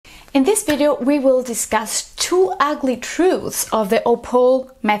In this video, we will discuss two ugly truths of the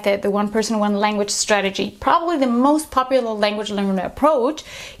OPOL method, the one person, one language strategy, probably the most popular language learning approach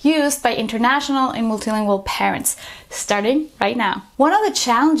used by international and multilingual parents, starting right now. One of the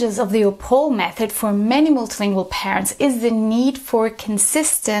challenges of the OPOL method for many multilingual parents is the need for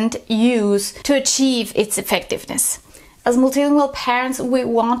consistent use to achieve its effectiveness. As multilingual parents, we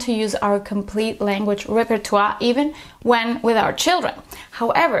want to use our complete language repertoire even when with our children.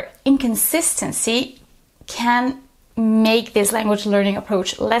 However, inconsistency can make this language learning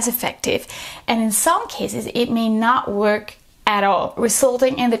approach less effective, and in some cases it may not work at all,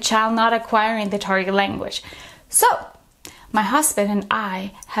 resulting in the child not acquiring the target language. So, my husband and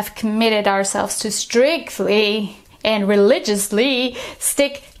I have committed ourselves to strictly and religiously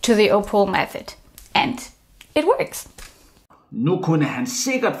stick to the OPOL method, and it works. Nu kunne han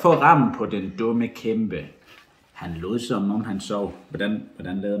sikkert få ram på den dumme kæmpe. Han lod som om han sov. Hvordan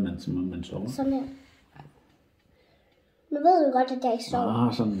lavede man som om man sov? Sådan her. Nu ved du godt, at jeg ikke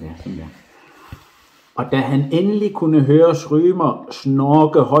sover. Sådan der. Og da han endelig kunne høre Strymer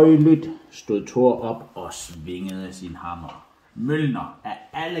snorke højlydt, stod Thor op og svingede sin hammer. Mølner af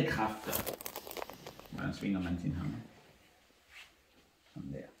alle kræfter. Hvordan svinger man sin hammer?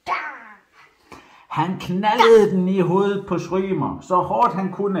 Sådan der. Han knaldede den i hovedet på Strymer, så hårdt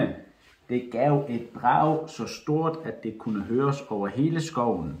han kunne. Det gav et brag så stort, at det kunne høres over hele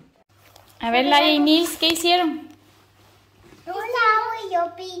skoven. A ver, Laia y Nils, ¿qué hicieron? Yo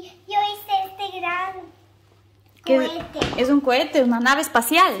hice este gran cohete. Es un cohete, una nave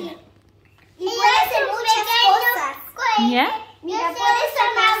espacial. Y puede hacer muchas cosas. ¿Ya? Mira, puede ser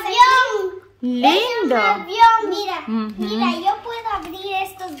un avión. Lindo. Es un avión, mira, yo puedo abrir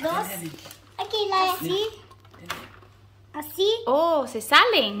estos dos. Aquí, así. Oh, se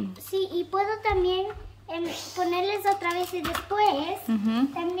salen. Sí, y puedo también ponerles otra vez y después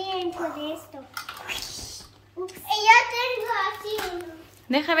también puede esto. Ups. Y yo tengo así uno.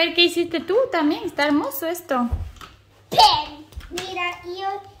 Deja ver qué hiciste tú también, está hermoso esto. ¡Pen! Mira, y yo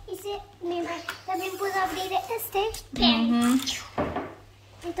hice, mira, también puedo abrir este. ¡Pen!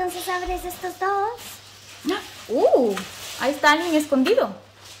 Entonces abres estos dos. Ahí está alguien escondido.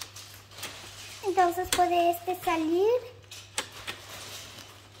 Entonces puede este salir.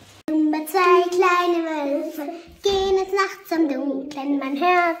 Zwei kleine Wölfe gehen es nachts im Dunkeln. Man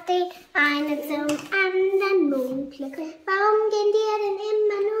hört den einen zum anderen munkeln. Warum gehen die denn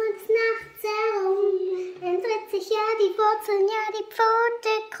immer nur des Nachts herum? Dann dreht sich ja die Wurzeln, ja die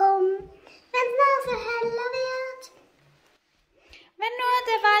Pfote krumm. Wenn's noch so heller wird. Wenn nur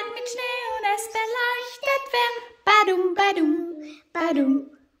der Wald mit Schnee und es beleuchtet wird. Badum, badum, badum,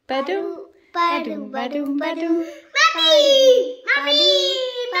 badum. Badum, badum, badum. Mommy!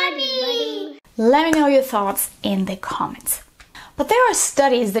 Let me know your thoughts in the comments. But there are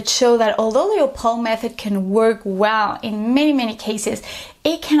studies that show that although the OPOL method can work well in many cases,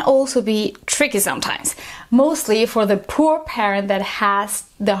 it can also be tricky sometimes, mostly for the poor parent that has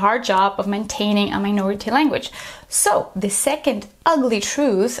the hard job of maintaining a minority language. So, the second ugly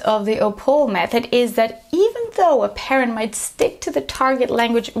truth of the OPOL method is that even though a parent might stick to the target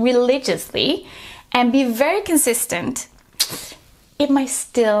language religiously and be very consistent, it might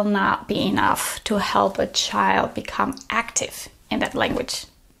still not be enough to help a child become active in that language.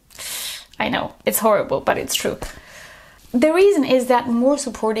 I know, it's horrible, but it's true. The reason is that more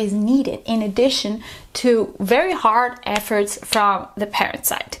support is needed in addition to very hard efforts from the parent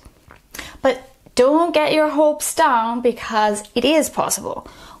side. But don't get your hopes down, because it is possible.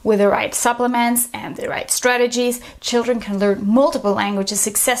 With the right supplements and the right strategies, children can learn multiple languages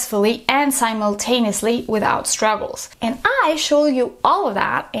successfully and simultaneously without struggles. And I show you all of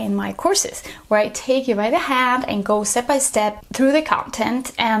that in my courses, where I take you by the hand and go step by step through the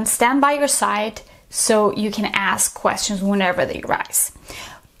content and stand by your side so you can ask questions whenever they arise.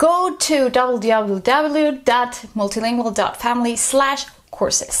 Go to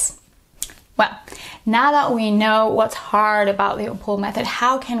www.multilingual.family/courses. Well, now that we know what's hard about the OPOL method,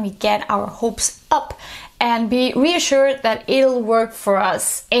 how can we get our hopes up and be reassured that it'll work for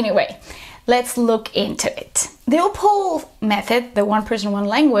us anyway? Let's look into it. The OPOL method, the one person, one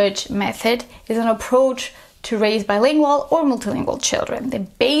language method, is an approach to raise bilingual or multilingual children. The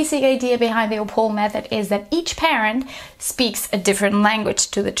basic idea behind the OPOL method is that each parent speaks a different language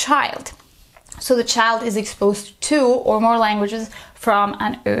to the child. So the child is exposed to 2 or more languages from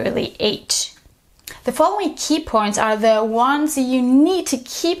an early age. The following key points are the ones you need to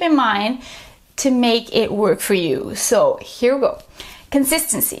keep in mind to make it work for you. So here we go.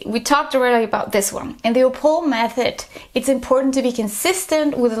 Consistency. We talked already about this one. In the OPOL method, it's important to be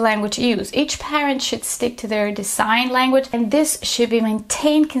consistent with the language used. Each parent should stick to their designed language, and this should be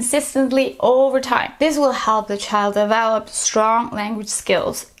maintained consistently over time. This will help the child develop strong language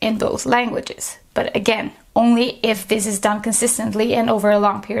skills in both languages. But again, only if this is done consistently and over a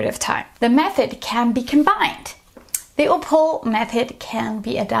long period of time. The method can be combined. The OPOL method can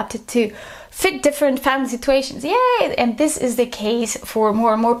be adapted to fit different family situations. Yay! And this is the case for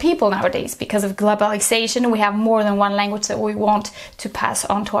more and more people nowadays. Because of globalization, we have more than one language that we want to pass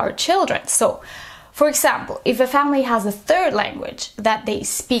on to our children. So, for example, if a family has a third language that they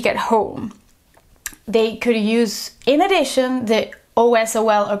speak at home, they could use, in addition, the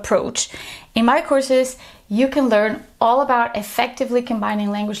OSOL approach. In my courses, you can learn all about effectively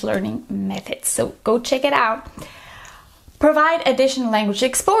combining language learning methods. So go check it out. Provide additional language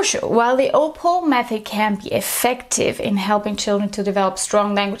exposure. While the OPOL method can be effective in helping children to develop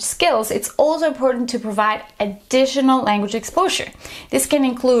strong language skills, it's also important to provide additional language exposure. This can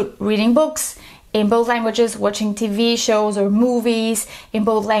include reading books in both languages, watching TV shows or movies in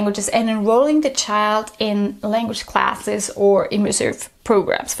both languages, and enrolling the child in language classes or immersive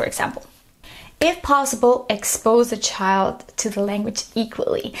programs, for example. If possible, expose the child to the language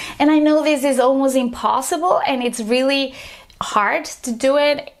equally. And I know this is almost impossible, and it's really hard to do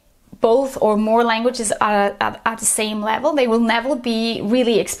it both or more languages at the same level. They will never be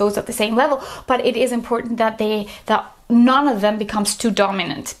really exposed at the same level, but it is important that none of them becomes too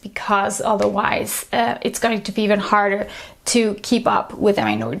dominant, because otherwise it's going to be even harder to keep up with the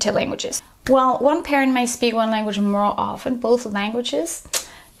minority languages. While one parent may speak one language more often, both languages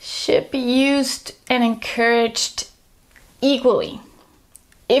should be used and encouraged equally,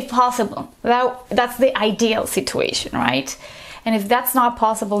 if possible. That's the ideal situation, right? And if that's not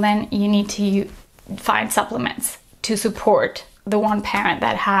possible, then you need to find supplements to support the one parent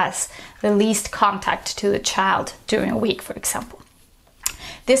that has the least contact to the child during a week, for example.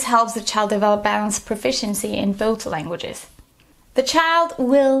 This helps the child develop balanced proficiency in both languages. The child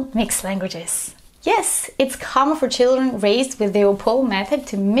will mix languages. Yes, it's common for children raised with the OPOL method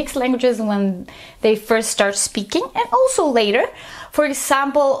to mix languages when they first start speaking, and also later. For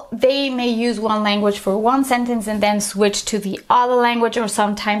example, they may use one language for one sentence and then switch to the other language, or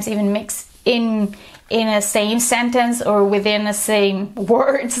sometimes even mix in a same sentence or within a same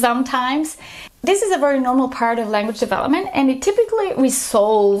word sometimes. This is a very normal part of language development, and it typically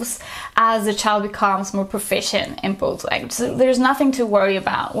resolves as the child becomes more proficient in both languages. So there's nothing to worry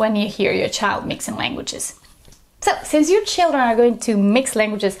about when you hear your child mixing languages. So, since your children are going to mix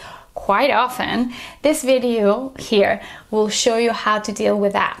languages quite often, this video here will show you how to deal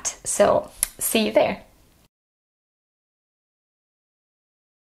with that. So, see you there.